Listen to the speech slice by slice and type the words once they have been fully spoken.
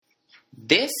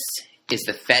This is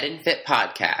the Fed and Fit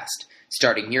podcast,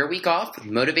 starting your week off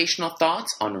with motivational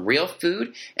thoughts on real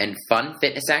food and fun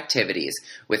fitness activities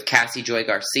with Cassie Joy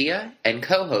Garcia and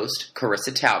co-host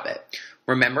Carissa Talbot.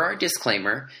 Remember our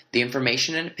disclaimer, the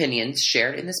information and opinions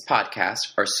shared in this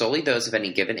podcast are solely those of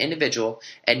any given individual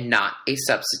and not a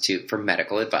substitute for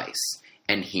medical advice.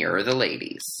 And here are the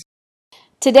ladies.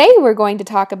 Today we're going to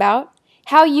talk about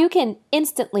how you can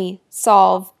instantly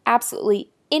solve absolutely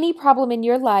any problem in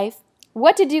your life,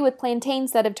 what to do with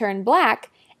plantains that have turned black,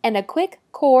 and a quick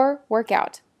core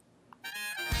workout.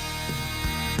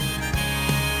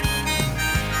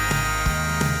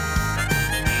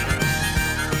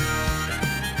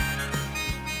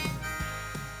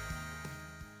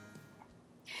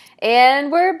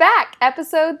 And we're back,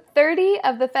 episode 30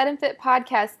 of the Fed and Fit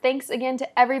podcast. Thanks again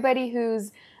to everybody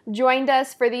who's joined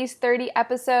us for these 30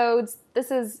 episodes.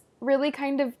 This is really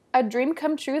kind of a dream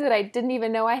come true that I didn't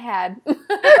even know I had.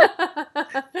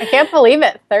 I can't believe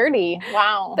it. 30.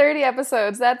 Wow. 30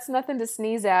 episodes. That's nothing to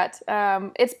sneeze at.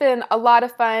 It's been a lot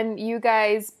of fun. You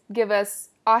guys give us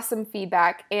awesome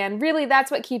feedback, and really that's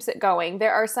what keeps it going.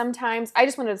 There are some times, I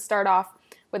just wanted to start off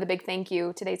with a big thank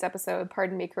you. Today's episode,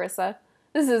 pardon me, Carissa.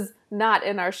 This is not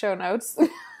in our show notes.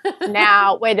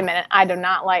 Now, wait a minute. I do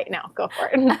not like, no, go for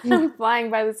it. I'm flying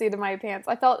by the seat of my pants.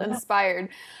 I felt inspired.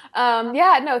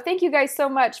 Thank you guys so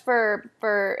much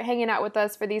for hanging out with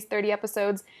us for these 30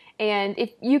 episodes. And if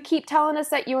you keep telling us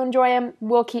that you enjoy them,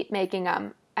 we'll keep making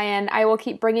them. And I will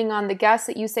keep bringing on the guests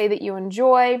that you say that you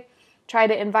enjoy, try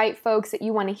to invite folks that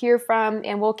you want to hear from,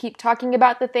 and we'll keep talking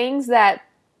about the things that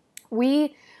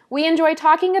we enjoy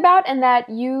talking about and that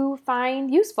you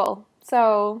find useful.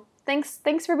 So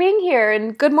thanks for being here,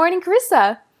 and good morning,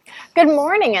 Carissa. Good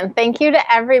morning, and thank you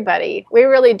to everybody. We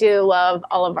really do love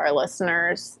all of our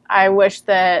listeners. I wish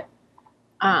that,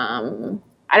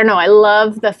 I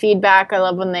love the feedback. I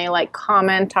love when they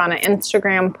comment on an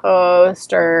Instagram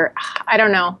post, or I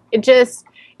don't know.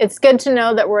 It's good to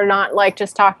know that we're not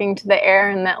just talking to the air,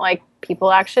 and that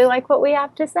people actually like what we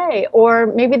have to say, or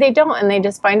maybe they don't and they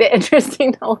just find it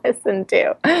interesting to listen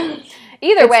to.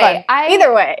 Either way,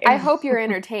 I hope you're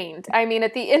entertained. I mean,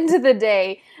 at the end of the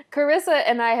day, Carissa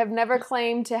and I have never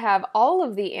claimed to have all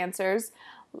of the answers,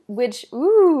 which,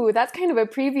 that's kind of a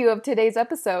preview of today's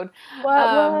episode.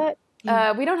 What?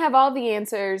 We don't have all the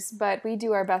answers, but we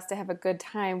do our best to have a good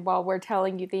time while we're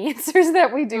telling you the answers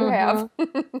that we do have.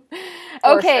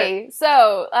 Okay, sure.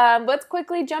 So let's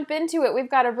quickly jump into it. We've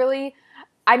got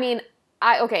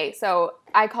so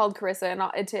I called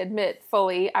Carissa, and to admit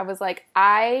fully, I was like,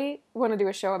 I want to do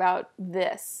a show about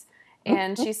this.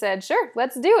 And she said, sure,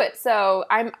 let's do it. So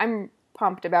I'm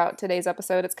pumped about today's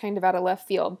episode. It's kind of out of left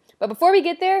field. But before we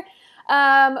get there,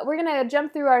 we're going to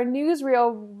jump through our news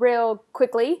real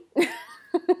quickly.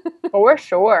 For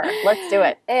sure. Let's do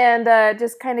it. And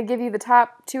just kind of give you the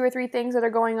top 2 or 3 things that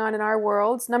are going on in our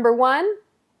worlds. Number 1,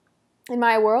 in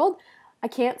my world, I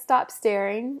can't stop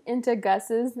staring into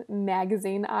Gus's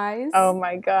magazine eyes. Oh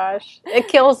my gosh. It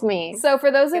kills me. So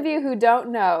for those of you who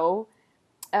don't know,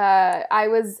 or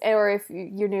if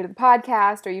you're new to the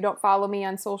podcast or you don't follow me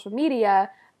on social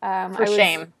media.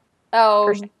 Shame.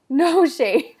 Oh, no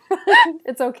shame.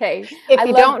 It's okay. If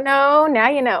you don't know, now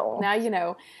you know. Now you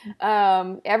know.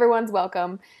 Everyone's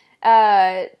welcome.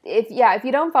 If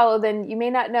you don't follow, then you may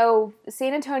not know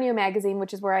San Antonio Magazine,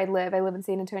 which is where I live in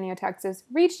San Antonio, Texas,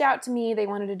 reached out to me. They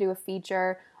wanted to do a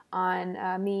feature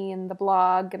on me and the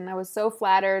blog, and I was so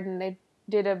flattered, and they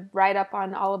did a write-up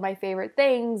on all of my favorite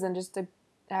things and just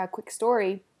a quick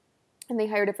story, and they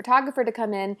hired a photographer to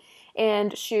come in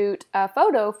and shoot a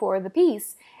photo for the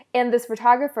piece. And this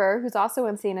photographer, who's also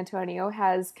in San Antonio,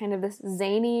 has kind of this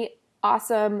zany,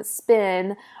 awesome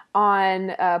spin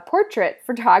on portrait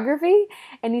photography.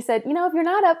 And he said, if you're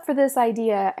not up for this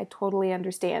idea, I totally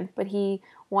understand. But he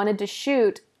wanted to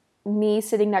shoot me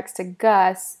sitting next to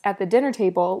Gus at the dinner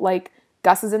table,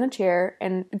 Gus is in a chair.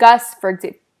 And Gus,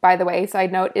 by the way,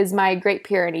 side note, is my Great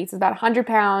Pyrenees. He's about 100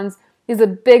 pounds. He's a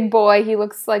big boy. He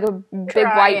looks like a big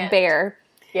white bear.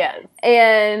 Yes.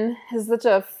 And he's such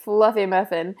a fluffy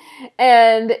muffin.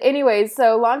 And anyways,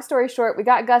 so long story short, we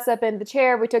got Gus up in the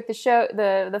chair. We took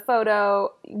the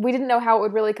photo. We didn't know how it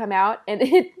would really come out. And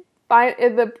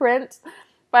the print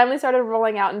finally started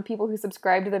rolling out, and people who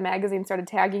subscribed to the magazine started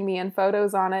tagging me in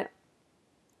photos on it.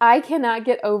 I cannot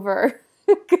get over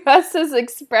Gus's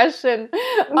expression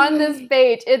on this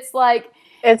page. It's like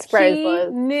it's priceless.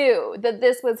 He knew that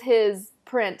this was his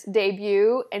print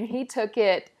debut, and he took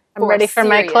it I'm ready for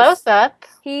my close-up.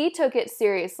 He took it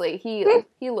seriously.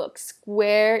 He looked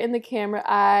square in the camera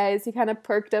eyes. He kind of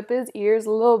perked up his ears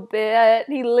a little bit.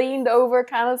 He leaned over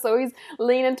kind of, so he's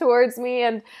leaning towards me.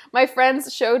 And my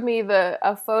friends showed me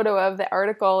a photo of the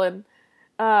article, and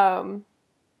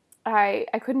I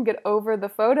couldn't get over the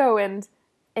photo, and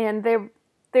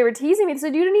they were teasing me. They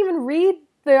said, "You didn't even read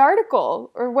the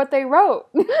article or what they wrote."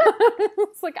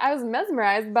 It's like I was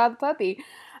mesmerized by the puppy.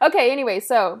 Okay, anyway,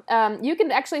 so you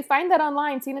can actually find that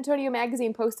online. San Antonio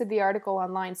Magazine posted the article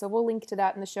online, so we'll link to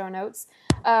that in the show notes.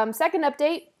 Second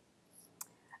update,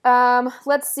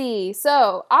 let's see.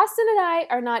 So Austin and I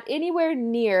are not anywhere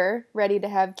near ready to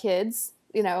have kids.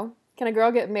 You know, can a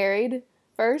girl get married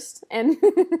first and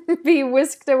be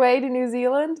whisked away to New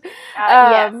Zealand?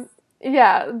 Yes.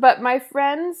 Yeah, but my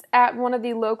friends at one of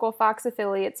the local Fox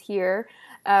affiliates here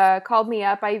called me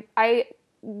up. I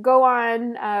go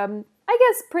on, I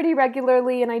guess, pretty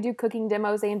regularly, and I do cooking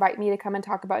demos. They invite me to come and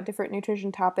talk about different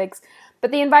nutrition topics.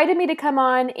 But they invited me to come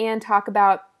on and talk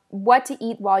about what to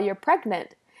eat while you're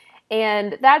pregnant.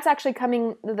 And that's actually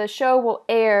coming, the show will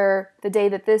air the day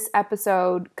that this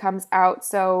episode comes out.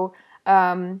 So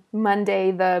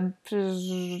Monday the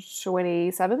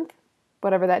 27th,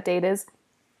 whatever that date is.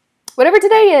 Whatever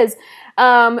today is.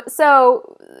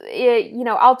 So,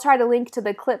 I'll try to link to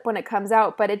the clip when it comes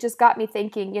out, but it just got me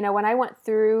thinking, when I went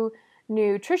through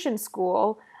nutrition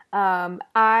school,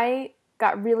 I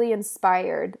got really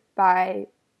inspired by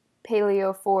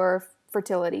paleo for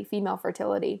fertility, female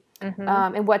fertility,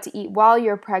 and what to eat while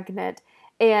you're pregnant.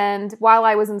 And while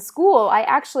I was in school, I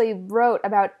actually wrote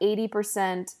about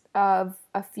 80% of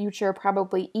a future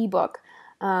probably ebook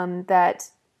that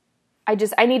I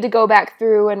need to go back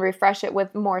through and refresh it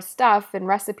with more stuff and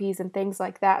recipes and things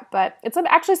like that. But it's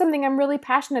actually something I'm really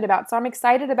passionate about. So I'm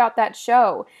excited about that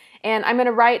show. And I'm going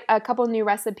to write a couple new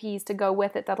recipes to go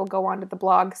with it that'll go onto the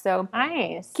blog. So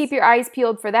nice. Keep your eyes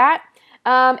peeled for that.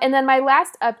 And then my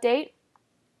last update,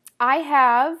 I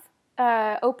have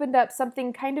opened up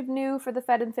something kind of new for the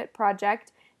Fed and Fit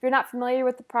Project. If you're not familiar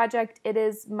with the project, it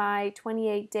is my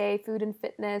 28-day food and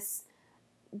fitness,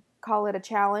 call it a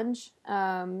challenge,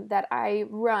 that I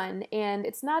run. And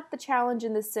it's not the challenge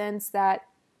in the sense that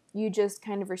you just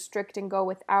kind of restrict and go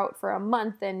without for a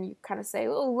month and you kind of say,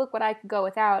 oh, look what I could go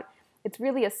without. It's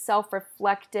really a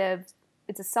self-reflective,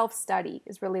 it's a self-study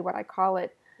is really what I call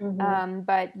it.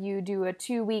 But you do a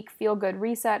 2-week feel-good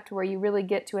reset to where you really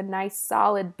get to a nice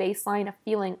solid baseline of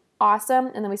feeling awesome.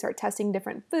 And then we start testing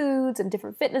different foods and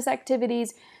different fitness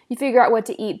activities. You figure out what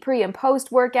to eat pre and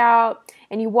post workout,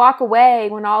 and you walk away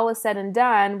when all is said and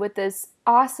done with this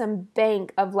awesome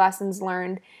bank of lessons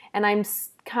learned. And I'm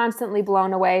constantly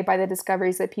blown away by the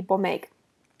discoveries that people make.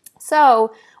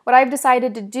 So what I've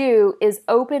decided to do is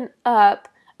open up,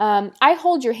 I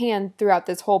hold your hand throughout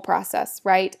this whole process,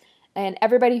 right? And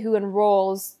everybody who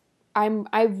enrolls,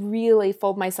 I really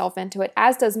fold myself into it,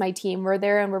 as does my team. We're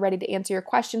there and we're ready to answer your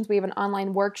questions. We have an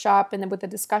online workshop and then with a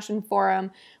discussion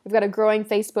forum. We've got a growing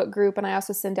Facebook group, and I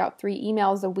also send out 3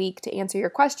 emails a week to answer your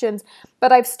questions.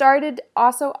 But I've started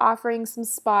also offering some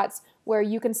spots where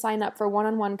you can sign up for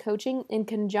one-on-one coaching in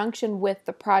conjunction with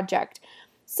the project.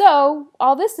 So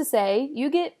all this to say, you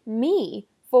get me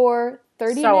for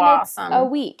 30 minutes a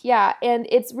week. Yeah. And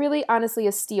it's really honestly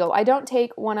a steal. I don't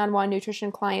take one-on-one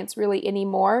nutrition clients really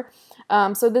anymore.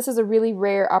 So this is a really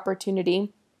rare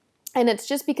opportunity. And it's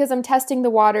just because I'm testing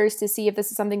the waters to see if this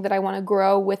is something that I want to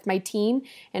grow with my team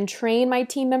and train my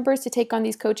team members to take on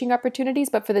these coaching opportunities.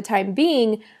 But for the time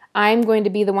being, I'm going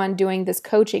to be the one doing this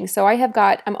coaching. So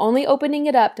I'm only opening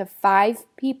it up to 5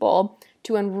 people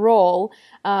to enroll.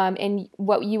 And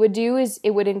what you would do is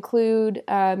it would include,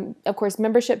 of course,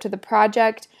 membership to the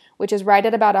project, which is right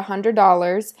at about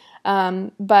 $100.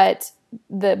 But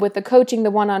with the coaching,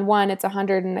 the one-on-one, it's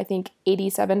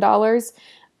 $187.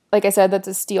 Like I said, that's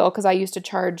a steal because I used to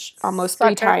charge almost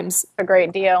 3 times. A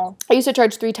great deal. I used to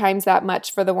charge 3 times that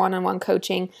much for the one-on-one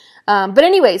coaching. But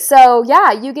anyway, so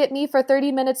yeah, you get me for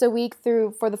 30 minutes a week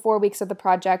for the 4 weeks of the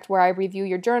project where I review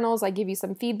your journals, I give you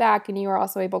some feedback, and you are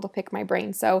also able to pick my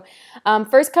brain. So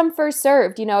first come, first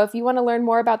served. If you want to learn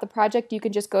more about the project, you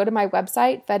can just go to my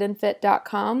website,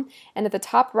 fedandfit.com, and at the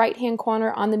top right-hand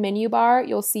corner on the menu bar,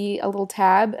 you'll see a little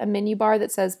tab, a menu bar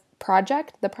that says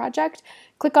the project.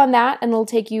 Click on that and it'll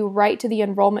take you right to the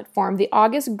enrollment form. The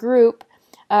August group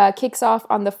kicks off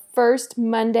on the first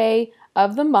Monday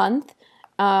of the month,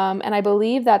 and I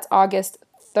believe that's August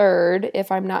 3rd,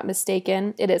 if I'm not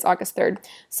mistaken. It is August 3rd.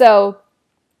 So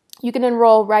You can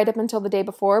enroll right up until the day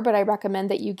before, but I recommend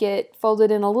that you get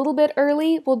folded in a little bit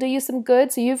early. We'll do you some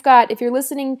good. So you've got, if you're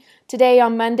listening today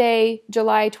on Monday,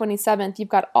 July 27th, you've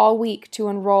got all week to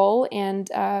enroll and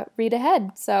read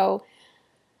ahead. So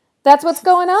that's what's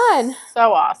going on.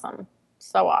 So awesome.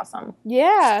 So awesome.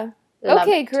 Yeah. Love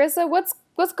Okay, it. Carissa,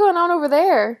 what's going on over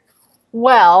there?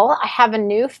 Well, I have a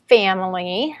new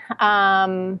family,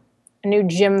 a new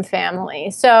gym family.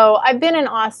 So I've been in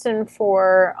Austin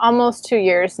for almost 2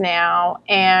 years now,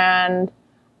 and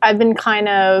I've been kind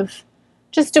of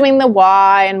just doing the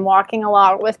Y and walking a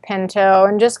lot with Pinto,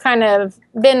 and just kind of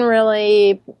been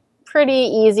really pretty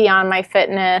easy on my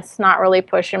fitness, not really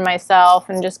pushing myself,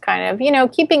 and just kind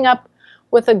of, keeping up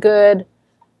with a good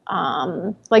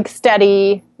like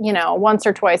steady, once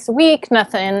or twice a week,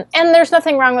 nothing. And there's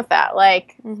nothing wrong with that.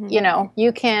 Like,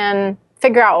 you can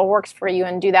figure out what works for you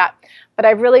and do that. But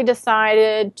I've really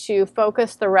decided to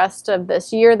focus the rest of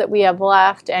this year that we have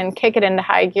left and kick it into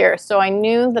high gear. So I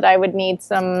knew that I would need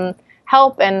some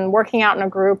help, and working out in a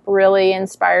group really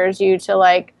inspires you to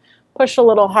like push a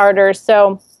little harder.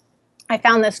 So I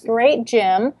found this great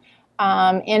gym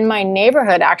in my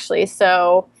neighborhood, actually.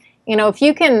 So, if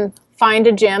you can find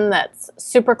a gym that's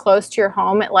super close to your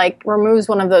home, it like removes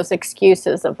one of those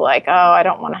excuses of like, oh, I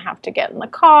don't want to have to get in the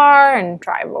car and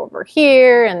drive over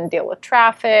here and deal with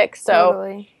traffic. So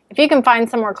Totally. if you can find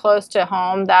somewhere close to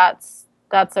home, that's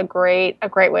a great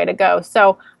way to go.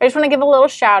 So I just want to give a little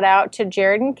shout out to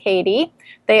Jared and Katie.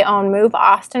 They own Move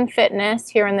Austin Fitness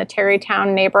here in the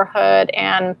Terrytown neighborhood,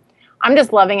 and I'm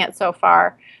just loving it so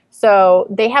far. So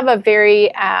they have a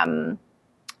very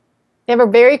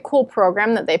cool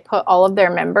program that they put all of their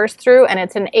members through, and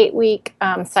it's an 8-week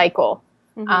cycle.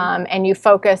 And you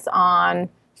focus on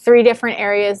 3 different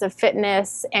areas of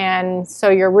fitness, and so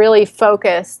you're really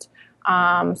focused.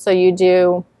 So you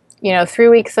do, 3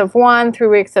 weeks of one, 3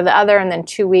 weeks of the other, and then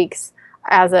 2 weeks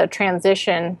as a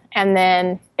transition. And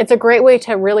then it's a great way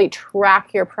to really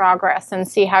track your progress and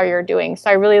see how you're doing. So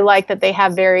I really like that they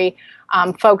have very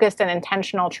focused and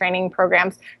intentional training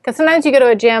programs, because sometimes you go to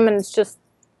a gym and it's just,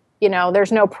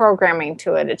 there's no programming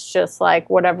to it. It's just like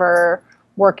whatever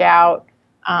workout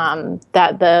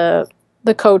that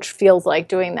the coach feels like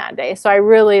doing that day. So I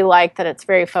really like that it's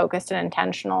very focused and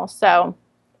intentional. So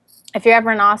if you're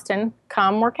ever in Austin,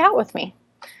 come work out with me.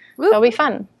 Whoop. It'll be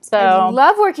fun. So I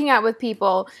love working out with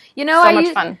people. so much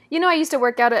fun. I used to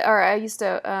work out I used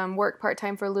to work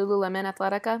part-time for Lululemon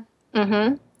Athletica.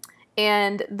 Mm-hmm.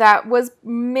 And that was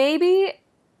maybe,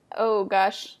 oh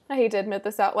gosh, I hate to admit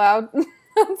this out loud.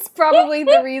 That's probably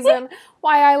the reason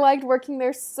why I liked working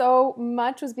there so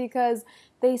much, was because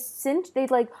they'd sent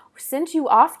you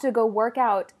off to go work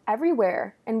out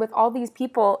everywhere and with all these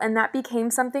people, and that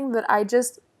became something that I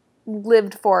just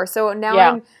lived for. So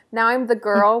now I'm the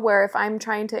girl where if I'm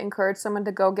trying to encourage someone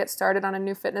to go get started on a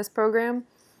new fitness program,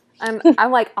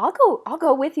 I'm like, I'll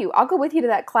go with you. I'll go with you to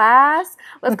that class.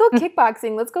 Let's go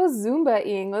kickboxing. Let's go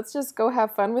Zumba-ing. Let's just go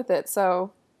have fun with it.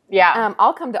 So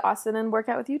I'll come to Austin and work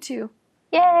out with you too.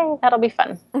 Yay, that'll be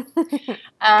fun.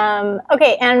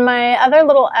 Okay, and my other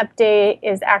little update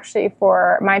is actually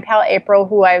for my pal April,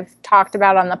 who I've talked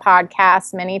about on the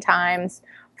podcast many times,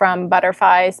 from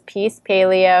Butterflies Peace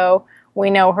Paleo. We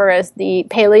know her as the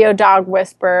Paleo Dog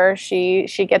Whisperer. She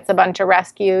gets a bunch of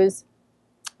rescues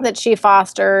that she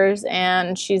fosters,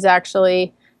 and she's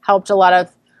actually helped a lot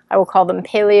of, I will call them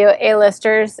Paleo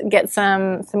A-listers, get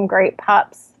some great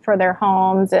pups for their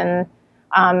homes. And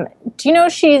do you know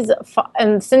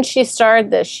and since she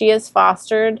started this, she has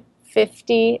fostered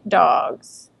 50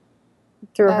 dogs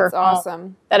through her home. That's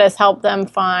awesome. That has helped them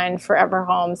find forever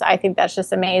homes. I think that's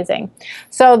just amazing.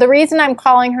 So the reason I'm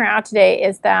calling her out today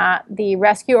is that the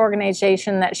rescue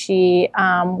organization that she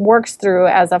works through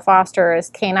as a foster is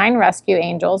Canine Rescue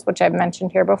Angels, which I've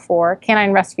mentioned here before,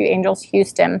 Canine Rescue Angels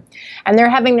Houston. And they're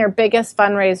having their biggest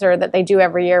fundraiser that they do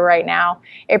every year right now.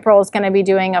 April is going to be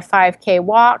doing a 5K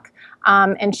walk.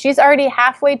 And she's already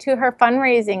halfway to her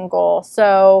fundraising goal.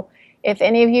 So if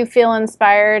any of you feel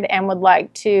inspired and would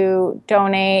like to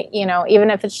donate,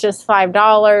 even if it's just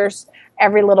 $5,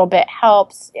 every little bit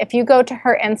helps. If you go to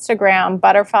her Instagram,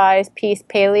 Butterflies Peace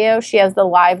Paleo, she has the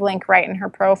live link right in her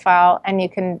profile, and you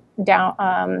can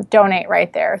donate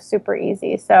right there. Super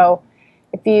easy. So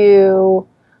if you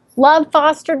love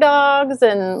foster dogs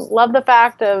and love the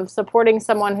fact of supporting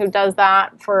someone who does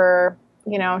that for,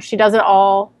 she does it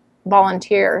all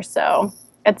volunteer. So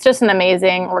it's just an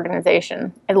amazing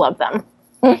organization. I love them.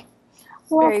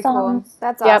 Very cool.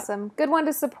 That's awesome. Good one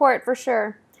to support for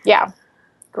sure. Yeah.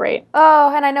 Great.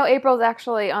 Oh, and I know April's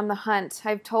actually on the hunt.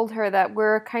 I've told her that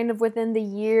we're kind of within the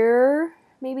year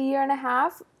maybe year and a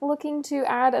half, looking to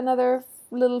add another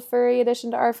little furry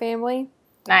addition to our family.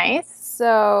 Nice.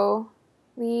 So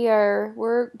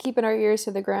we're keeping our ears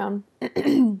to the ground.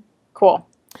 Cool.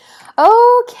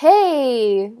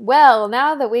 Okay. Well,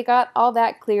 now that we got all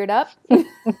that cleared up,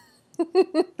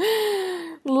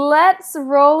 let's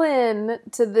roll in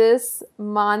to this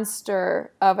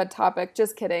monster of a topic.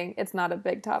 Just kidding. It's not a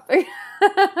big topic.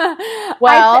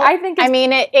 Well, I think I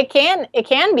mean, it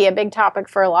can be a big topic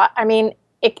for a lot. I mean,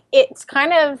 it's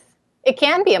kind of, it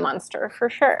can be a monster for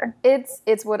sure.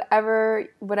 It's whatever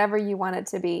you want it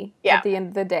to be at the end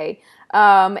of the day.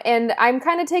 And I'm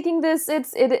kind of taking this,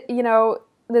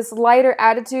 this lighter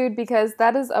attitude, because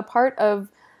that is a part of,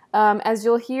 as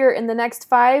you'll hear in the next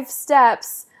 5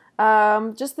 steps,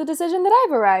 just the decision that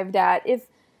I've arrived at. If,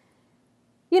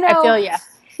 I feel ya.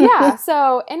 Yeah.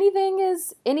 So anything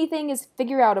is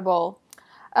figure outable.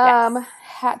 Yes.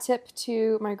 Hat tip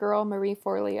to my girl, Marie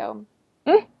Forleo.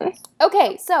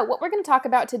 Okay. So what we're going to talk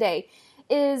about today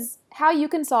is how you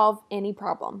can solve any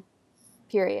problem,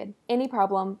 period. Any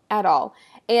problem at all.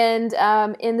 And,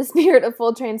 in the spirit of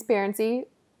full transparency,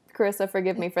 Carissa,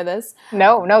 forgive me for this.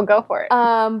 No, go for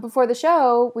it. Before the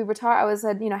show, we were I was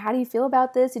said, how do you feel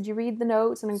about this? Did you read the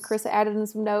notes? And then Carissa added in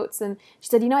some notes, and she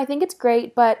said, I think it's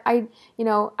great, but I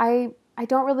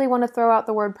don't really want to throw out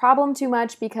the word problem too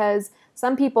much, because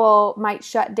some people might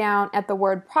shut down at the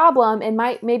word problem, and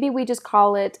maybe we just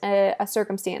call it a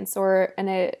circumstance or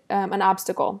an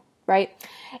obstacle, right?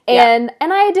 And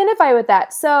I identify with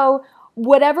that. So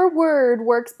whatever word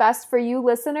works best for you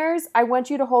listeners, I want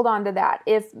you to hold on to that.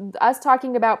 If us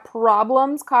talking about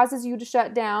problems causes you to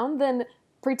shut down, then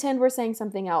pretend we're saying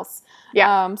something else.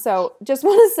 Yeah. So just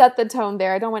want to set the tone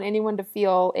there. I don't want anyone to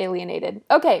feel alienated.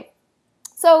 Okay.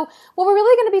 So what we're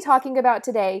really going to be talking about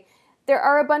today, there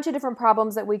are a bunch of different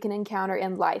problems that we can encounter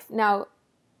in life. Now,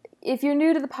 if you're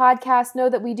new to the podcast, know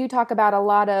that we do talk about a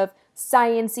lot of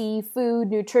science-y food,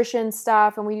 nutrition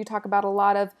stuff, and we do talk about a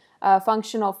lot of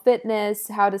functional fitness,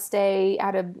 how to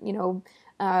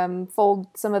fold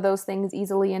some of those things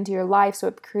easily into your life so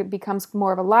it becomes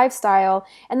more of a lifestyle.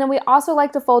 And then we also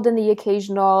like to fold in the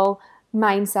occasional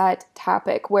mindset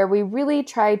topic, where we really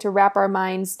try to wrap our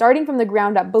minds, starting from the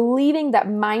ground up, believing that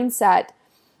mindset,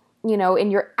 in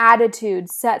your attitude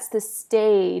sets the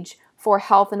stage for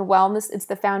health and wellness. It's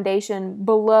the foundation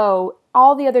below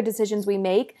all the other decisions we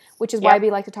make, which is why we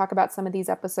like to talk about some of these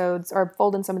episodes, or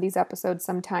fold in some of these episodes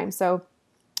sometimes. So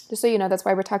just so you know, that's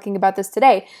why we're talking about this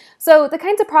today. So the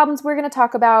kinds of problems we're going to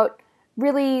talk about,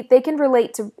 really, they can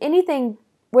relate to anything,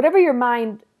 whatever your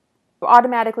mind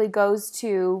automatically goes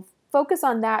to. Focus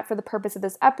on that for the purpose of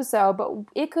this episode, but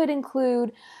it could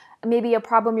include maybe a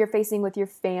problem you're facing with your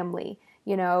family.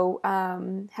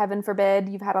 Heaven forbid,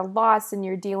 you've had a loss and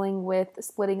you're dealing with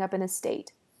splitting up an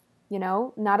estate.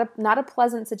 Not a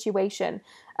pleasant situation.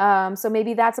 So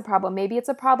maybe that's a problem. Maybe it's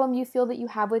a problem you feel that you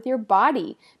have with your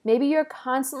body. Maybe you're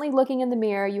constantly looking in the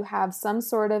mirror, you have some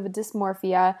sort of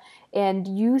dysmorphia, and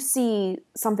you see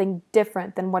something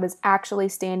different than what is actually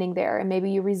standing there. And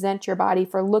maybe you resent your body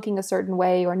for looking a certain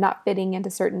way or not fitting into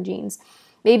certain jeans.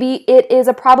 Maybe it is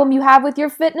a problem you have with your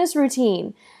fitness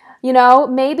routine.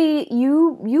 Maybe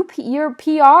your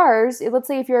PRs, let's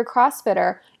say if you're a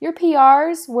CrossFitter, your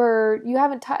PRs you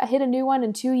haven't hit a new one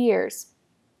in 2 years.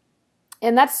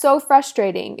 And that's so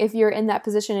frustrating if you're in that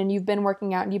position and you've been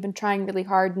working out and you've been trying really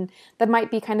hard, and that might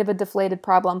be kind of a deflated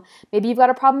problem. Maybe you've got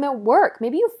a problem at work.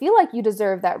 Maybe you feel like you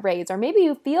deserve that raise, or maybe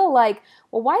you feel like,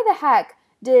 well, why the heck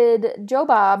did Joe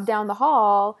Bob down the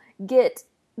hall get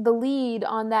the lead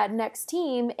on that next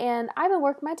team, and I've been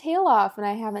working my tail off and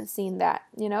I haven't seen that.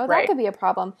 That could be a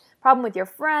problem. Problem with your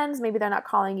friends, maybe they're not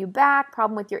calling you back.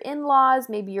 Problem with your in-laws,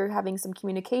 maybe you're having some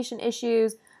communication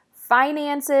issues.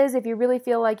 Finances, if you really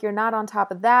feel like you're not on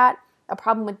top of that. A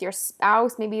problem with your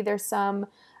spouse, maybe there's some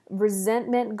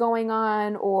resentment going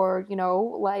on, or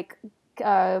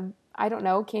I don't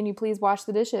know, can you please wash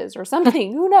the dishes or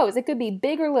something? Who knows? It could be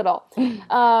big or little.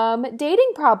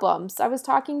 Dating problems. I was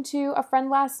talking to a friend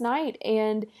last night,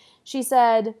 and she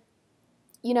said,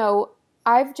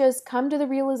 I've just come to the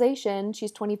realization,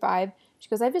 she's 25, she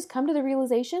goes, I've just come to the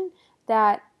realization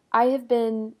that I have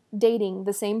been dating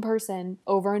the same person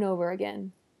over and over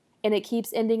again, and it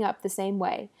keeps ending up the same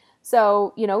way.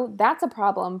 So, that's a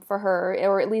problem for her,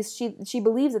 or at least she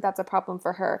believes that that's a problem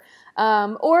for her.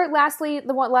 Or lastly,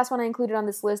 last one I included on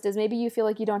this list is maybe you feel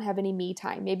like you don't have any me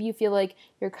time. Maybe you feel like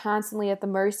you're constantly at the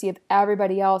mercy of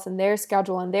everybody else and their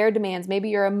schedule and their demands. Maybe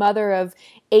you're a mother of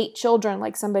 8 children,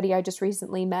 like somebody I just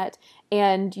recently met,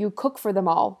 and you cook for them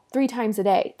all 3 times a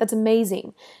day. That's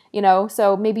amazing.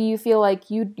 So maybe you feel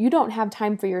like you don't have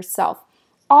time for yourself.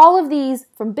 all of these,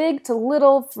 from big to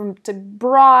little, from to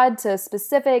broad to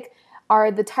specific,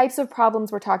 are the types of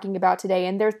problems we're talking about today.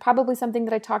 And there's probably something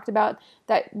that I talked about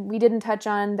that we didn't touch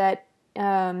on that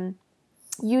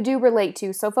you do relate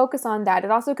to. So focus on that.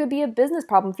 It also could be a business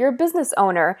problem. If you're a business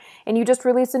owner and you just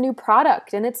released a new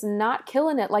product and it's not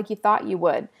killing it like you thought you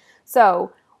would.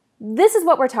 So this is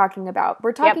what we're talking about.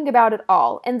 We're talking about it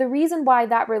all. And the reason why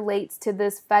that relates to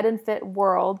this fed and fit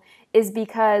world is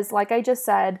because, like I just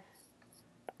said,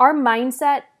 our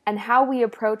mindset and how we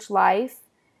approach life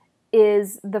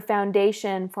is the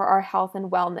foundation for our health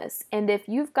and wellness. And if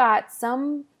you've got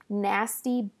some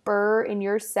nasty burr in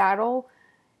your saddle,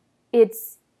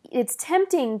 it's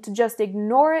tempting to just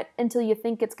ignore it until you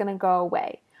think it's going to go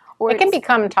away. Or it can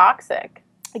become toxic.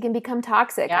 It can become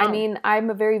toxic. Yeah. I mean, I'm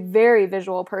a very, very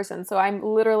visual person, so I'm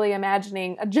literally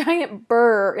imagining a giant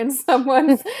burr in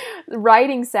someone's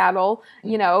riding saddle,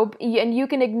 you know, and you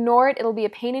can ignore it. It'll be a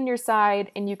pain in your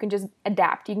side, and you can just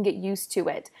adapt. You can get used to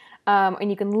it, and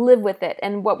you can live with it.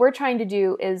 And what we're trying to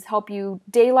do is help you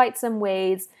daylight some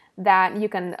ways that you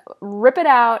can rip it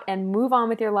out and move on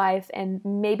with your life, and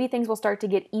maybe things will start to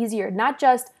get easier, not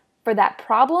just for that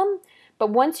problem, but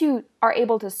once you are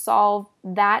able to solve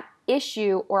that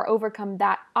issue or overcome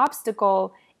that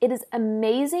obstacle, it is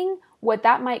amazing what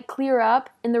that might clear up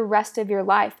in the rest of your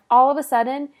life. All of a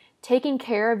sudden, taking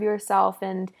care of yourself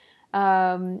and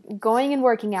going and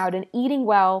working out and eating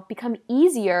well become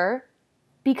easier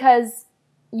because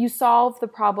you solve the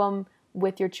problem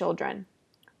with your children,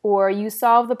 or you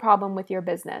solve the problem with your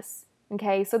business.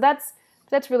 Okay, so that's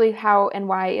really how and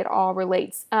why it all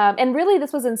relates. And really,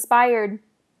 this was inspired.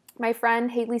 My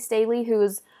friend Haley Staley,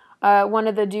 who's one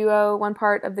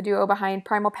part of the duo behind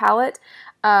Primal Palate.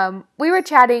 We were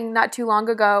chatting not too long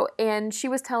ago, and she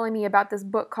was telling me about this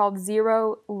book called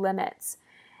Zero Limits.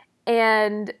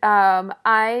 And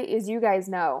I, as you guys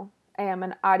know, I am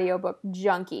an audiobook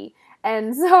junkie.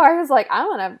 And so I was like,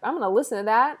 I'm gonna listen to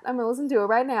that. I'm gonna listen to it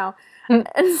right now. And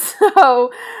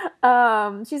so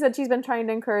she said she's been trying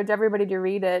to encourage everybody to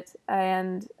read it.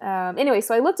 And anyway,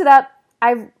 so I looked it up.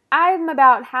 I'm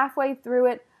about halfway through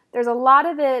it. There's a lot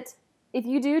of it. If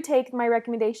you do take my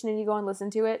recommendation and you go and listen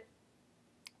to it,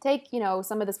 take,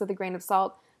 some of this with a grain of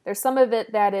salt. There's some of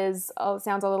it that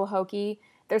sounds a little hokey.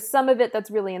 There's some of it that's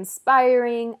really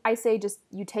inspiring. I say just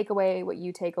you take away what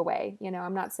you take away.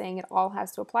 I'm not saying it all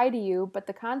has to apply to you, but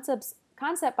the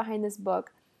concept behind this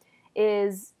book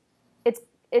is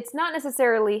it's not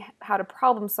necessarily how to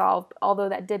problem solve, although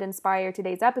that did inspire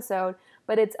today's episode,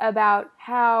 but it's about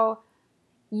how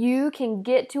you can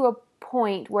get to a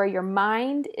point where your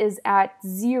mind is at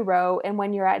zero, and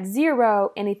when you're at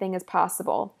zero, anything is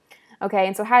possible. Okay,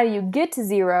 and so how you get to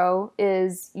zero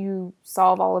is you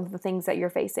solve all of the things that you're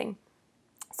facing.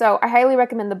 So I highly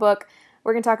recommend the book.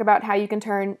 We're going to talk about how you can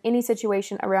turn any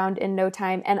situation around in no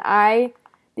time. And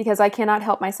because I cannot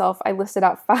help myself, I listed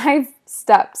out 5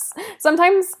 steps.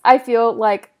 Sometimes I feel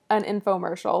like an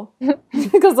infomercial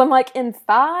because I'm like, in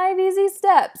 5 easy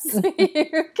steps,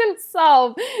 you can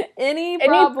solve any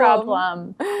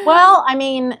problem. Well, I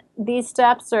mean, these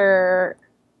steps they're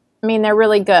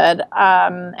really good.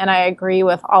 And I agree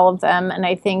with all of them. And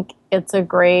I think it's a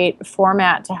great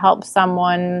format to help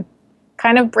someone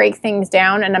kind of break things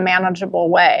down in a manageable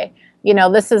way.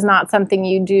 This is not something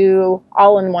you do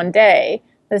all in one day.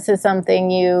 This is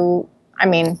something you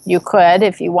could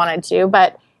if you wanted to,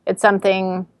 but it's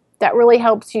something that really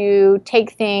helps you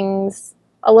take things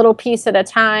a little piece at a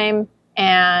time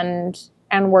and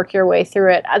work your way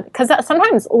through it. Because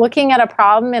sometimes looking at a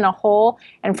problem in a whole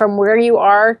and from where you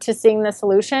are to seeing the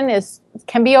solution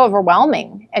can be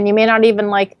overwhelming. And you may not even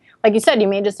like you said, you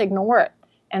may just ignore it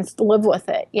and live with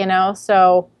it,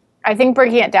 So I think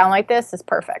breaking it down like this is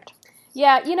perfect.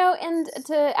 Yeah, and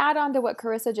to add on to what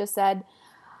Carissa just said,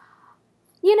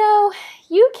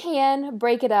 you can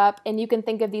break it up and you can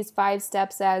think of these 5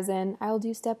 steps as in, I'll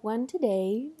do step 1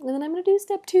 today, and then I'm going to do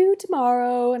step 2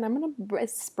 tomorrow, and I'm going to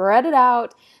spread it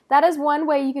out. That is one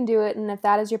way you can do it, and if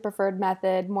that is your preferred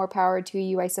method, more power to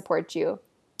you. I support you.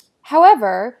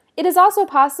 However, it is also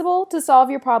possible to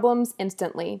solve your problems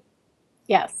instantly.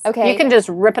 Yes. Okay. You can just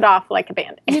rip it off like a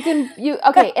Band-Aid.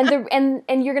 Okay,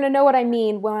 and you're going to know what I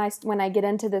mean when I get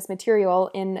into this material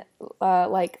in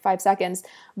 5 seconds,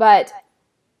 but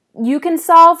you can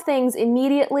solve things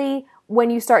immediately when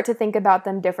you start to think about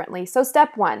them differently. So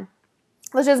step 1,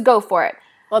 let's just go for it.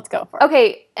 Let's go for it.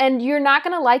 Okay, and you're not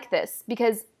going to like this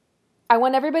because I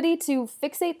want everybody to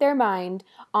fixate their mind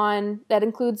on, that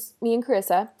includes me and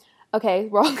Carissa. Okay,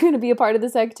 we're all going to be a part of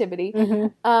this activity.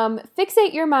 Mm-hmm.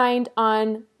 Fixate your mind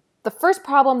on the first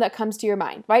problem that comes to your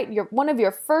mind, right? One of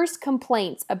your first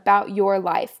complaints about your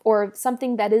life or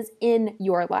something that is in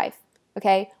your life,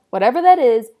 okay? Whatever that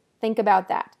is, think about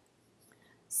that.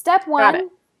 Step one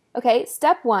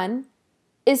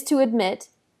is to admit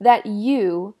that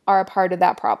you are a part of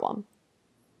that problem.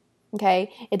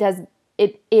 Okay?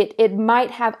 It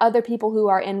might have other people who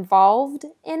are involved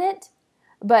in it,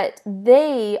 but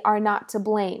they are not to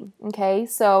blame. Okay?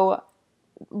 So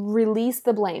release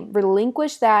the blame,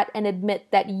 relinquish that, and admit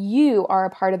that you are a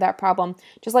part of that problem.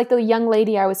 Just like the young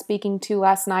lady I was speaking to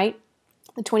last night,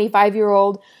 the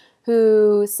 25-year-old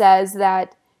who says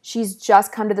that she's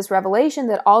just come to this revelation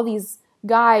that all these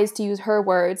guys, to use her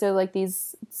words, are like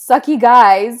these sucky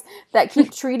guys that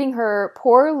keep treating her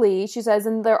poorly, she says,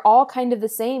 and they're all kind of the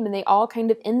same, and they all kind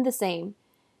of end the same.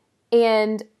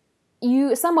 And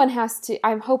someone has to,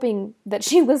 I'm hoping that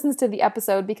she listens to the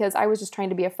episode, because I was just trying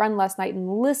to be a friend last night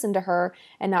and listen to her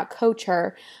and not coach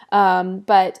her.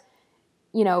 But,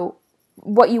 you know,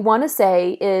 what you want to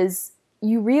say is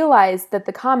you realize that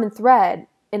the common thread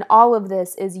in all of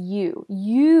this is you.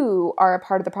 You are a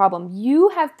part of the problem. You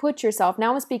have put yourself,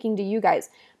 now I'm speaking to you guys,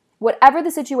 whatever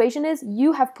the situation is,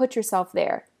 you have put yourself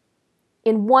there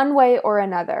in one way or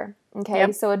another. Okay,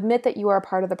 Yep. So admit that you are a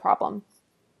part of the problem.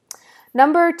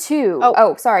 Number 2.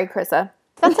 Oh. Sorry, Carissa.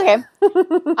 That's okay.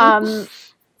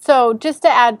 So just to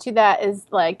add to that is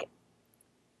like,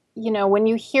 you know, when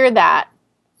you hear that,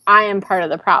 I am part of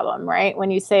the problem, right? When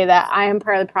you say that I am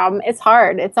part of the problem, it's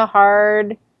hard. It's a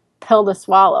hard pill to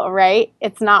swallow, right?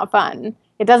 It's not fun.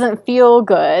 It doesn't feel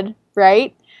good,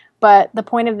 right? But the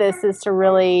point of this is to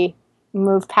really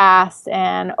move past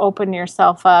and open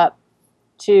yourself up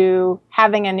to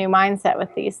having a new mindset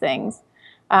with these things.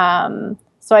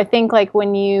 So I think like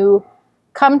when you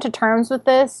come to terms with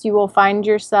this, you will find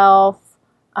yourself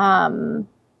falling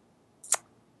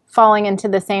into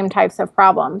the same types of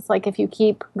problems. Like if you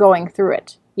keep going through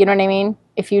it, you know what I mean?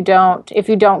 If you don't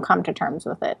come to terms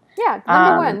with it. Yeah,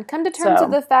 number one, come to terms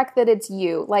with the fact that it's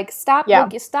you. Like stop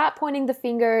pointing the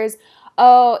fingers.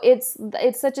 Oh, it's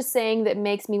such a saying that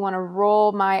makes me want to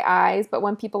roll my eyes. But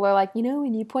when people are like, you know,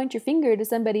 when you point your finger to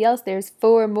somebody else, there's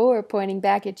 4 more pointing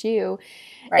back at you.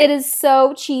 Right. It is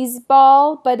so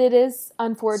cheeseball, but it is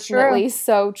unfortunately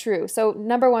so true. So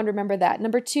number one, remember that.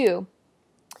 Number 2,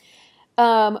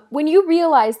 when you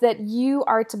realize that you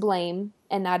are to blame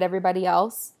and not everybody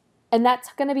else, and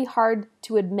that's going to be hard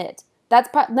to admit. That's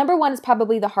number 1 is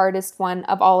probably the hardest one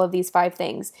of all of these 5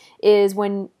 things, is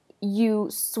when you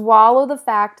swallow the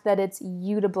fact that it's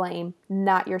you to blame,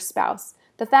 not your spouse.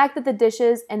 The fact that the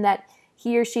dishes and that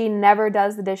he or she never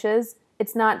does the dishes,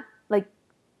 it's not like,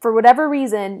 for whatever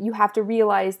reason, you have to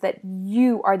realize that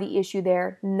you are the issue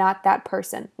there, not that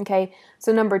person. Okay?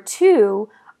 So number 2,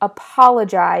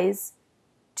 apologize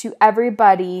to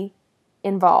everybody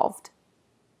involved.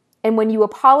 And when you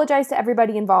apologize to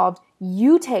everybody involved,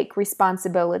 you take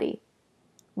responsibility,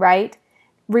 right?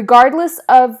 Regardless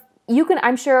of,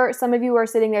 I'm sure some of you are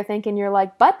sitting there thinking, you're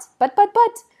like, but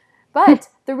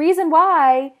the reason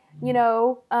why, you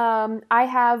know, I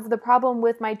have the problem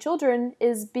with my children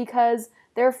is because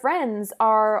their friends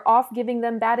are off giving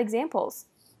them bad examples,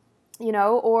 you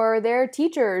know, or their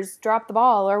teachers drop the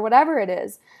ball or whatever it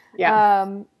is.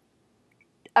 Yeah.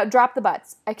 Drop the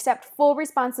butts, accept full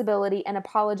responsibility, and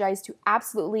apologize to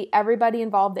absolutely everybody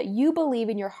involved that you believe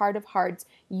in your heart of hearts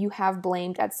you have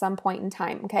blamed at some point in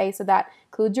time, okay? So that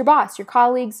includes your boss, your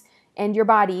colleagues, and your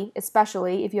body,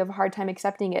 especially if you have a hard time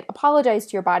accepting it. Apologize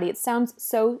to your body. It sounds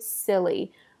so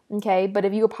silly, okay? But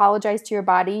if you apologize to your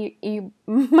body, you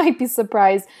might be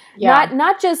surprised. Yeah.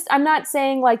 Not just, I'm not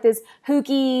saying like this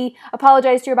hooky,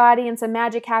 apologize to your body and some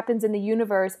magic happens in the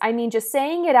universe. I mean, just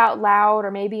saying it out loud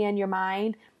or maybe in your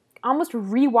mind almost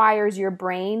rewires your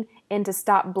brain into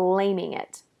stop blaming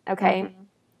it, okay? Mm-hmm.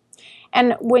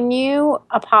 And when you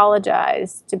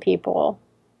apologize to people,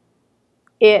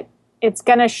 it's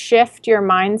going to shift your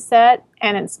mindset,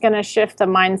 and it's going to shift the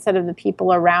mindset of the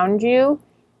people around you,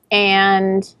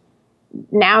 and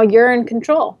now you're in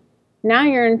control. Now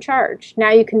you're in charge. Now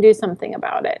you can do something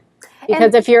about it.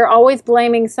 Because if you're always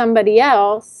blaming somebody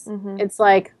else, it's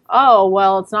like, oh,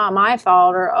 well, it's not my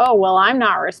fault, or, oh, well, I'm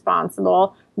not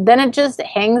responsible. Then it just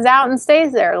hangs out and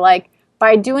stays there. Like,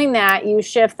 by doing that, you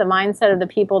shift the mindset of the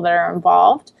people that are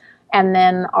involved, and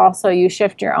then also you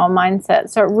shift your own mindset.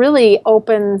 So it really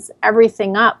opens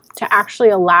everything up to actually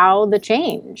allow the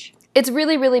change. It's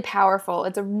really, really powerful.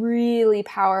 It's a really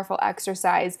powerful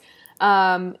exercise.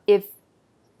 If,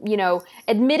 you know,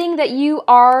 admitting that you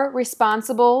are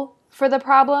responsible for the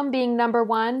problem being number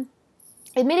 1,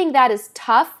 admitting that is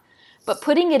tough, But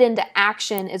putting it into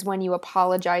action is when you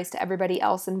apologize to everybody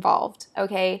else involved,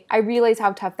 okay? I realize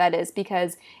how tough that is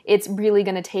because it's really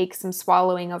going to take some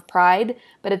swallowing of pride,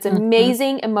 but it's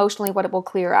amazing emotionally what it will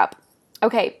clear up.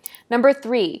 Okay, number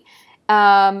 3.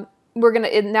 Now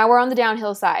we're on the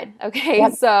downhill side, okay?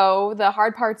 Yep. So the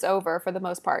hard part's over for the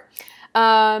most part.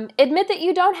 Admit that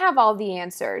you don't have all the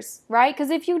answers, right? Because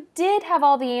if you did have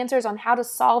all the answers on how to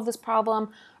solve this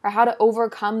problem or how to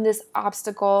overcome this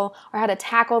obstacle or how to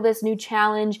tackle this new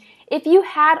challenge, if you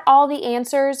had all the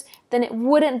answers, then it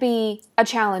wouldn't be a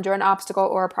challenge or an obstacle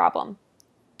or a problem.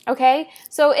 Okay?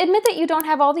 So admit that you don't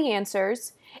have all the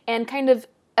answers and kind of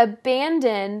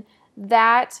abandon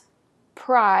that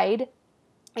pride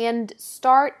and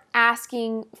start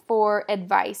asking for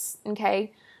advice,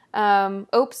 okay?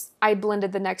 Oops, I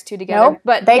blended the next 2 together. Nope,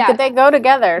 but they go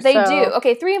together. They do.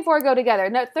 Okay, 3 and 4 go together.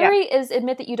 No, 3 Yep. is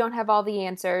admit that you don't have all the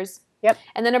answers. Yep.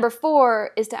 And then number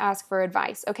 4 is to ask for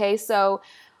advice. Okay, so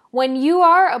when you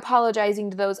are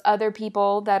apologizing to those other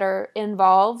people that are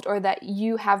involved or that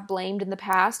you have blamed in the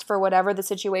past for whatever the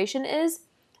situation is,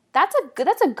 that's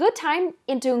a good time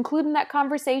to include in that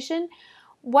conversation.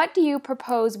 What do you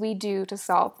propose we do to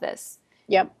solve this?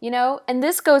 Yep. You know, and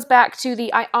this goes back to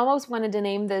I almost wanted to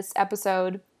name this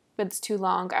episode, but it's too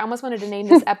long. I almost wanted to name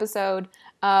this episode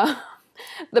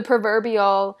the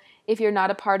proverbial, if you're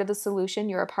not a part of the solution,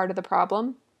 you're a part of the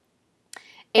problem.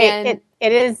 And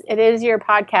it is your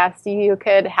podcast. You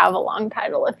could have a long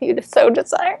title if you so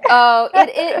desire. Oh,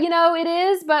 it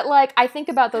is, but like I think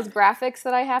about those graphics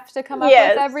that I have to come up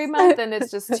with every month, and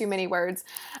it's just too many words.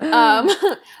 But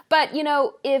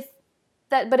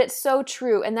but it's so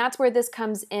true, and that's where this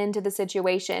comes into the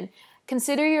situation.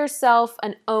 Consider yourself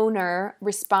an owner,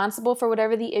 responsible for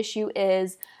whatever the issue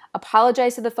is.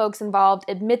 Apologize to the folks involved,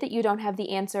 admit that you don't have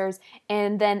the answers,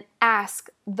 and then ask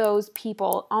those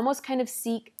people, almost kind of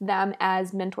seek them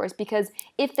as mentors. Because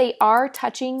if they are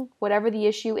touching whatever the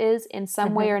issue is in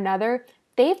some way or another,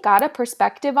 they've got a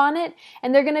perspective on it,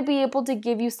 and they're going to be able to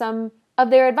give you some of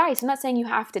their advice. I'm not saying you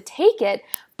have to take it,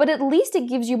 but at least it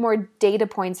gives you more data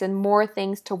points and more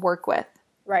things to work with.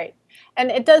 Right.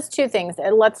 And it does 2 things.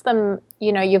 It lets them,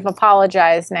 you've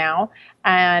apologized now,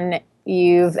 and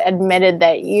you've admitted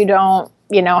that you don't,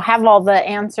 have all the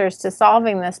answers to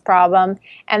solving this problem.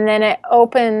 And then it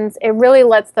really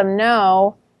lets them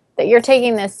know that you're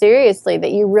taking this seriously,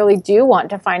 that you really do want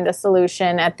to find a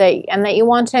solution and that you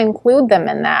want to include them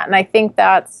in that. And I think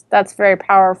that's very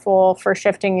powerful for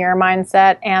shifting your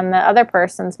mindset and the other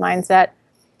person's mindset.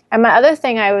 And my other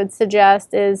thing I would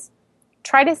suggest is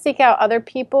try to seek out other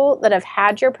people that have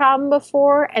had your problem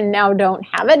before and now don't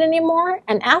have it anymore,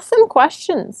 and ask them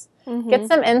questions. Get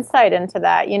some insight into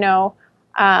that,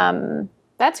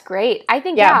 That's great. I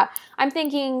think, I'm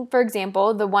thinking, for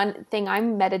example, the one thing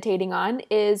I'm meditating on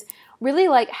is really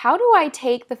like, how do I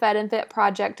take the Fed and Fit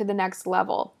project to the next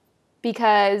level?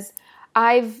 Because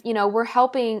we're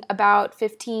helping about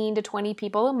 15 to 20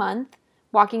 people a month,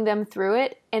 walking them through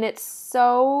it. And it's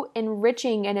so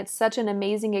enriching and it's such an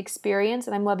amazing experience.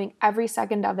 And I'm loving every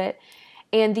second of it.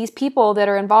 And these people that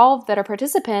are involved, that are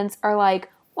participants, are like,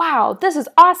 wow, this is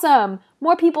awesome.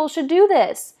 More people should do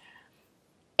this.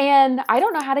 And I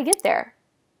don't know how to get there.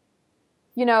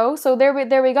 So there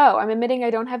we go. I'm admitting I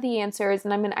don't have the answers,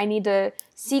 and I need to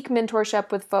seek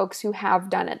mentorship with folks who have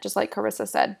done it, just like Carissa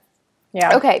said.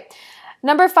 Yeah. Okay.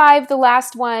 Number 5, the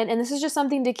last one, and this is just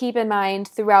something to keep in mind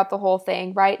throughout the whole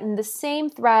thing, right? In the same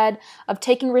thread of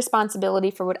taking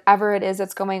responsibility for whatever it is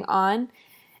that's going on,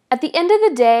 at the end of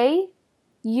the day,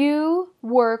 you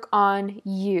work on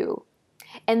you.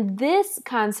 And this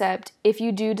concept, if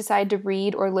you do decide to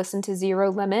read or listen to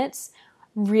Zero Limits,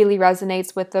 really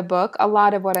resonates with the book. A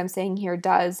lot of what I'm saying here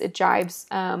does. It jives.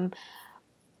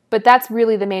 But that's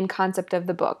really the main concept of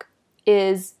the book,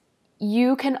 is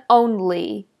you can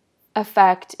only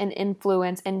affect and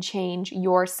influence and change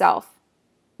yourself.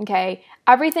 Okay?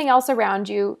 Everything else around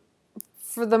you,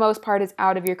 for the most part, is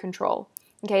out of your control.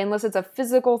 Okay? Unless it's a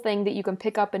physical thing that you can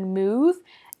pick up and move,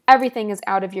 everything is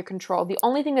out of your control. The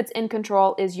only thing that's in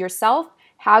control is yourself,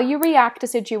 how you react to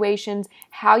situations,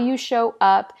 how you show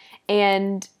up,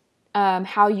 and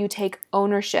how you take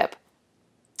ownership.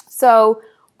 So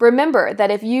remember that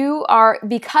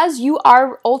because you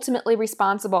are ultimately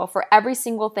responsible for every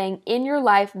single thing in your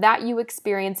life that you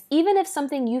experience, even if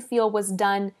something you feel was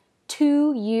done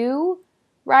to you,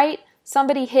 right?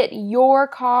 Somebody hit your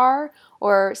car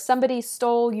or somebody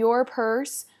stole your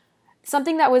purse,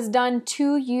 something that was done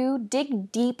to you,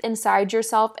 dig deep inside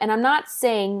yourself. And I'm not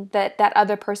saying that that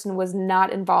other person was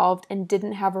not involved and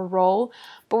didn't have a role.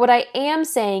 But what I am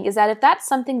saying is that if that's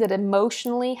something that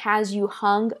emotionally has you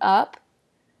hung up,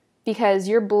 because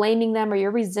you're blaming them or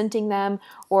you're resenting them,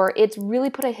 or it's really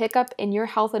put a hiccup in your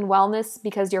health and wellness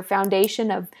because your foundation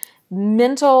of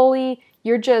mentally,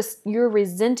 you're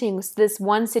resenting this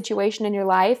one situation in your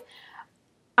life,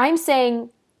 I'm saying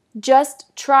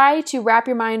just try to wrap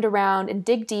your mind around and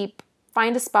dig deep,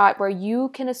 find a spot where you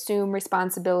can assume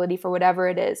responsibility for whatever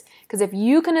it is. Because if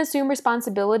you can assume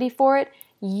responsibility for it,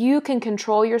 you can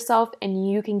control yourself and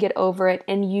you can get over it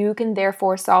and you can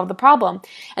therefore solve the problem.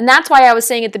 And that's why I was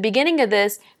saying at the beginning of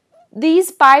this,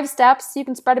 these 5 steps, you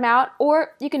can spread them out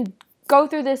or you can go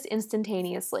through this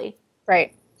instantaneously.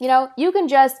 Right. You know, you can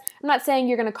just, I'm not saying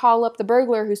you're going to call up the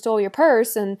burglar who stole your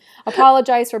purse and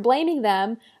apologize for blaming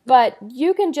them, but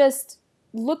you can just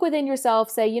look within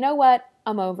yourself, say, you know what,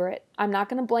 I'm over it. I'm not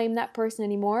going to blame that person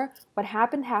anymore. What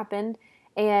happened, happened.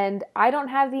 And I don't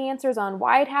have the answers on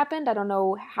why it happened. I don't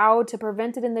know how to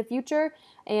prevent it in the future.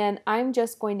 And I'm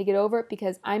just going to get over it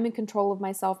because I'm in control of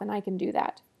myself and I can do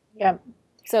that. Yep.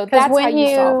 So that's how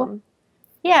you solve them.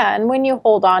 Yeah. And when you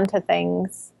hold on to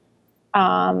things,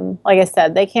 like I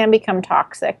said, they can become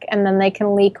toxic and then they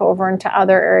can leak over into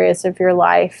other areas of your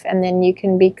life. And then you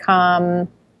can become,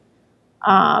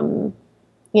 then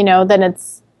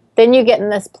you get in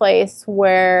this place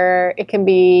where it can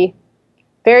be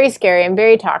very scary and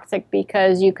very toxic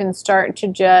because you can start to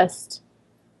just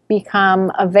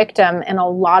become a victim in a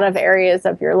lot of areas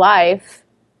of your life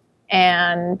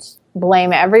and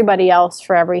blame everybody else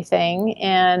for everything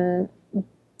and,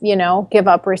 give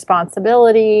up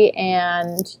responsibility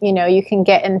and, you can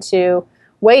get into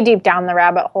way deep down the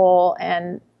rabbit hole.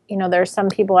 And, there's some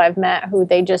people I've met who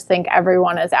they just think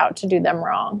everyone is out to do them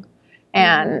wrong.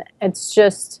 And it's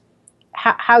just,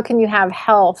 how can you have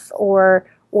health or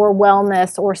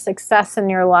wellness or success in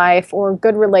your life or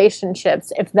good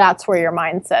relationships if that's where your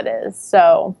mindset is?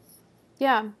 So,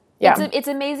 yeah. It's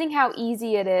amazing how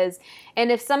easy it is.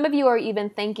 And if some of you are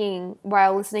even thinking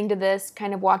while listening to this,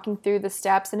 kind of walking through the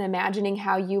steps and imagining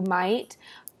how you might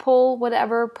pull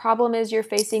whatever problem is you're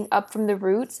facing up from the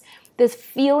roots, this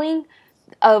feeling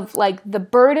of like the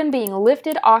burden being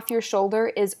lifted off your shoulder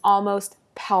is almost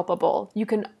palpable. You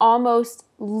can almost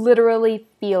literally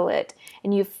feel it,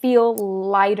 and you feel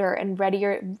lighter and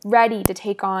ready to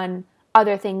take on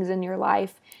other things in your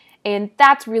life. And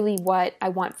that's really what I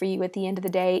want for you at the end of the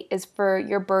day, is for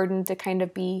your burden to kind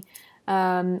of be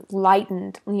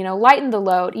lightened, lighten the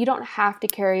load. You don't have to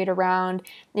carry it around,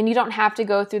 and you don't have to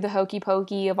go through the hokey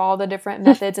pokey of all the different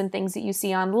methods and things that you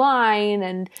see online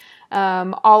and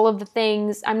all of the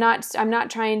things. I'm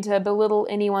not trying to belittle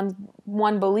anyone's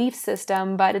one belief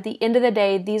system, but at the end of the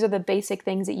day, these are the basic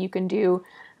things that you can do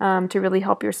to really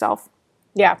help yourself.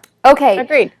 Yeah. Okay.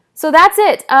 Agreed. So that's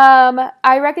it.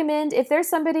 I recommend if there's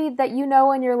somebody that you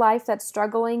know in your life that's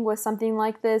struggling with something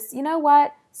like this, you know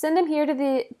what? Send them here to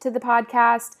the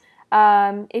podcast.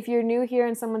 If you're new here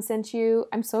and someone sent you,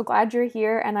 I'm so glad you're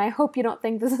here, and I hope you don't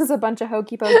think this is a bunch of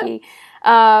hokey pokey.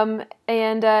 And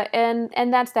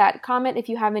that's that. Comment if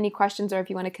you have any questions or if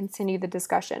you want to continue the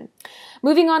discussion.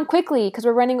 Moving on quickly, because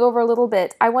we're running over a little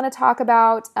bit, I want to talk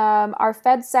about our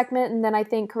Fed segment, and then I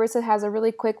think Carissa has a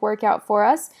really quick workout for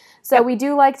us. So we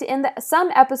do like to end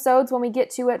some episodes when we get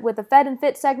to it with the Fed and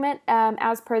Fit segment,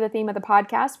 as per the theme of the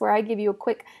podcast, where I give you a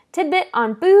quick tidbit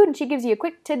on food and she gives you a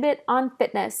quick tidbit on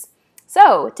fitness.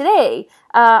 So today,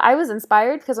 I was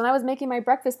inspired because when I was making my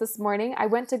breakfast this morning, I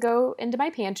went to go into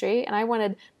my pantry and I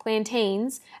wanted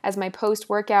plantains as my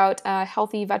post-workout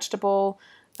healthy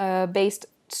vegetable-based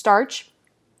starch.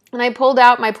 And I pulled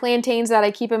out my plantains that I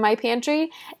keep in my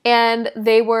pantry, and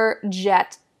they were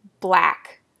jet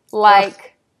black,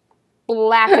 like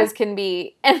black as can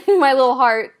be. And my little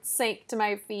heart sank to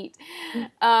my feet.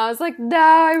 I was like, no,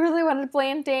 I really wanted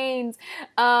plantains.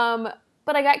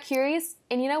 But I got curious,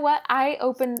 and you know what?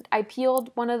 I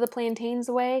peeled one of the plantains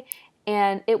away,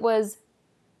 and it was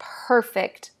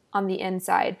perfect on the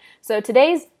inside. So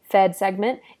today's Fed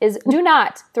segment is do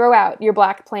not throw out your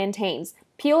black plantains.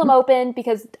 Peel them open,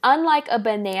 because unlike a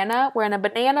banana, where a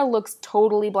banana looks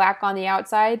totally black on the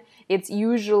outside, it's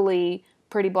usually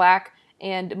pretty black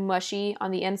and mushy on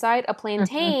the inside. A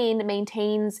plantain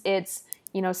maintains its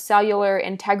cellular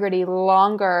integrity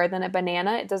longer than a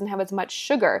banana. It doesn't have as much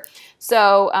sugar.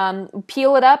 So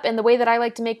peel it up, and the way that I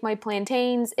like to make my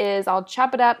plantains is I'll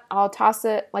chop it up, I'll toss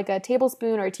it like a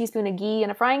tablespoon or a teaspoon of ghee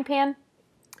in a frying pan,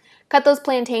 cut those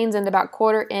plantains into about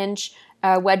 1/4 inch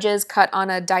wedges cut on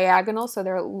a diagonal, so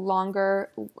they're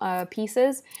longer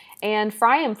pieces, and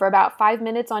fry them for about 5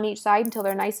 minutes on each side until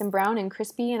they're nice and brown and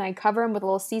crispy. And I cover them with a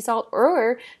little sea salt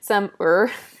or some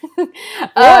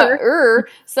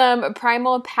some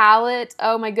Primal Palette.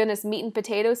 Oh my goodness, meat and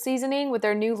potato seasoning with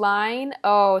their new line.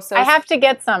 Oh, so I have to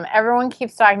get some. Everyone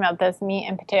keeps talking about this meat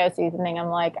and potato seasoning. I'm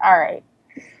like, all right.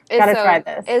 Gotta try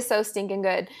this. It's so stinking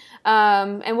good.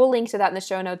 And we'll link to that in the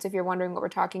show notes if you're wondering what we're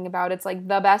talking about. It's like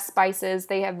the best spices.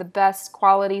 They have the best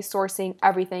quality sourcing,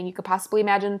 everything you could possibly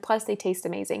imagine. Plus, they taste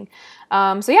amazing.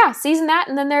 So yeah, season that,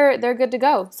 and then they're good to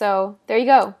go. So there you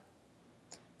go.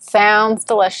 Sounds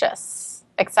delicious.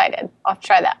 Excited. I'll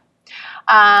try that.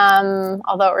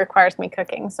 Although it requires me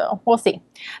cooking, so we'll see.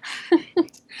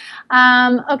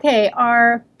 Okay,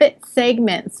 our fit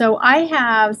segment. So I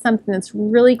have something that's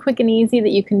really quick and easy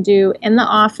that you can do in the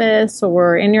office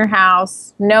or in your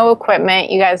house. No equipment.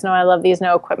 You guys know I love these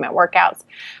no equipment workouts.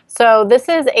 So this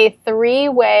is a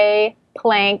 3-way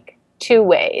plank 2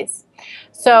 ways.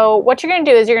 So what you're going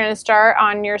to do is you're going to start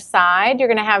on your side. You're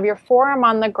going to have your forearm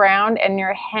on the ground and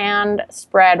your hand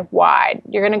spread wide.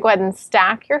 You're going to go ahead and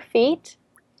stack your feet.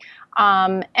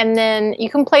 And then you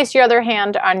can place your other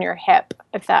hand on your hip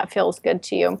if that feels good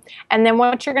to you. And then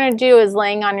what you're going to do is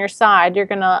laying on your side, you're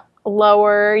going to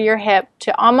lower your hip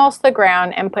to almost the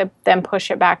ground and then push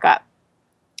it back up.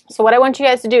 So what I want you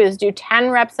guys to do is do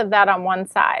 10 reps of that on one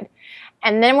side.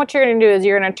 And then what you're going to do is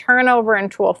you're going to turn over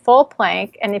into a full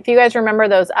plank. And if you guys remember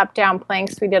those up-down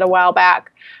planks we did a while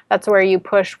back, that's where you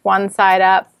push one side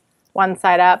up,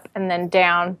 and then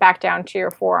down, back down to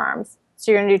your forearms. So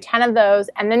you're going to do 10 of those,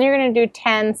 and then you're going to do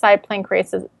 10 side plank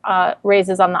raises on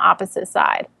the opposite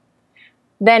side.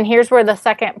 Then here's where the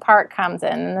second part comes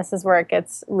in, and this is where it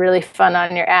gets really fun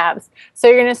on your abs. So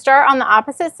you're going to start on the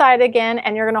opposite side again,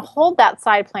 and you're going to hold that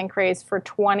side plank raise for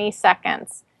 20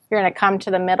 seconds. You're going to come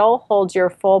to the middle, hold your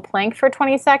full plank for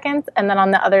 20 seconds, and then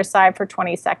on the other side for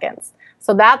 20 seconds.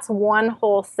 So that's one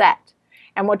whole set.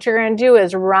 And what you're going to do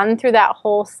is run through that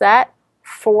whole set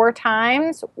 4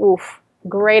 times. Oof.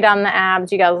 Great on the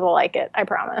abs. You guys will like it. I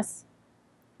promise.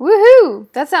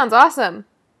 Woohoo! That sounds awesome.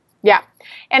 Yeah.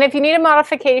 And if you need a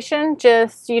modification,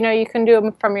 just, you can do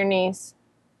them from your knees.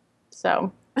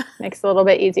 So makes it a little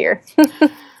bit easier.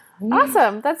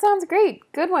 Awesome. That sounds great.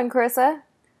 Good one, Carissa.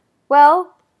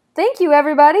 Well, thank you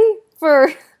everybody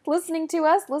for listening to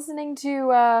us, listening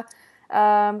to,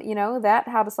 that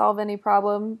How to Solve Any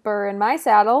Problem Burr in My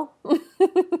Saddle.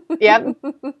 Yep.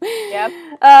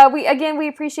 We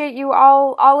appreciate you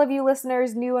all of you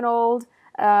listeners, new and old.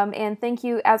 And thank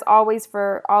you as always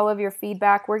for all of your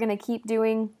feedback. We're going to keep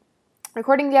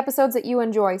recording the episodes that you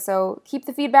enjoy. So keep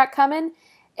the feedback coming,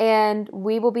 and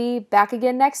we will be back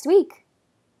again next week.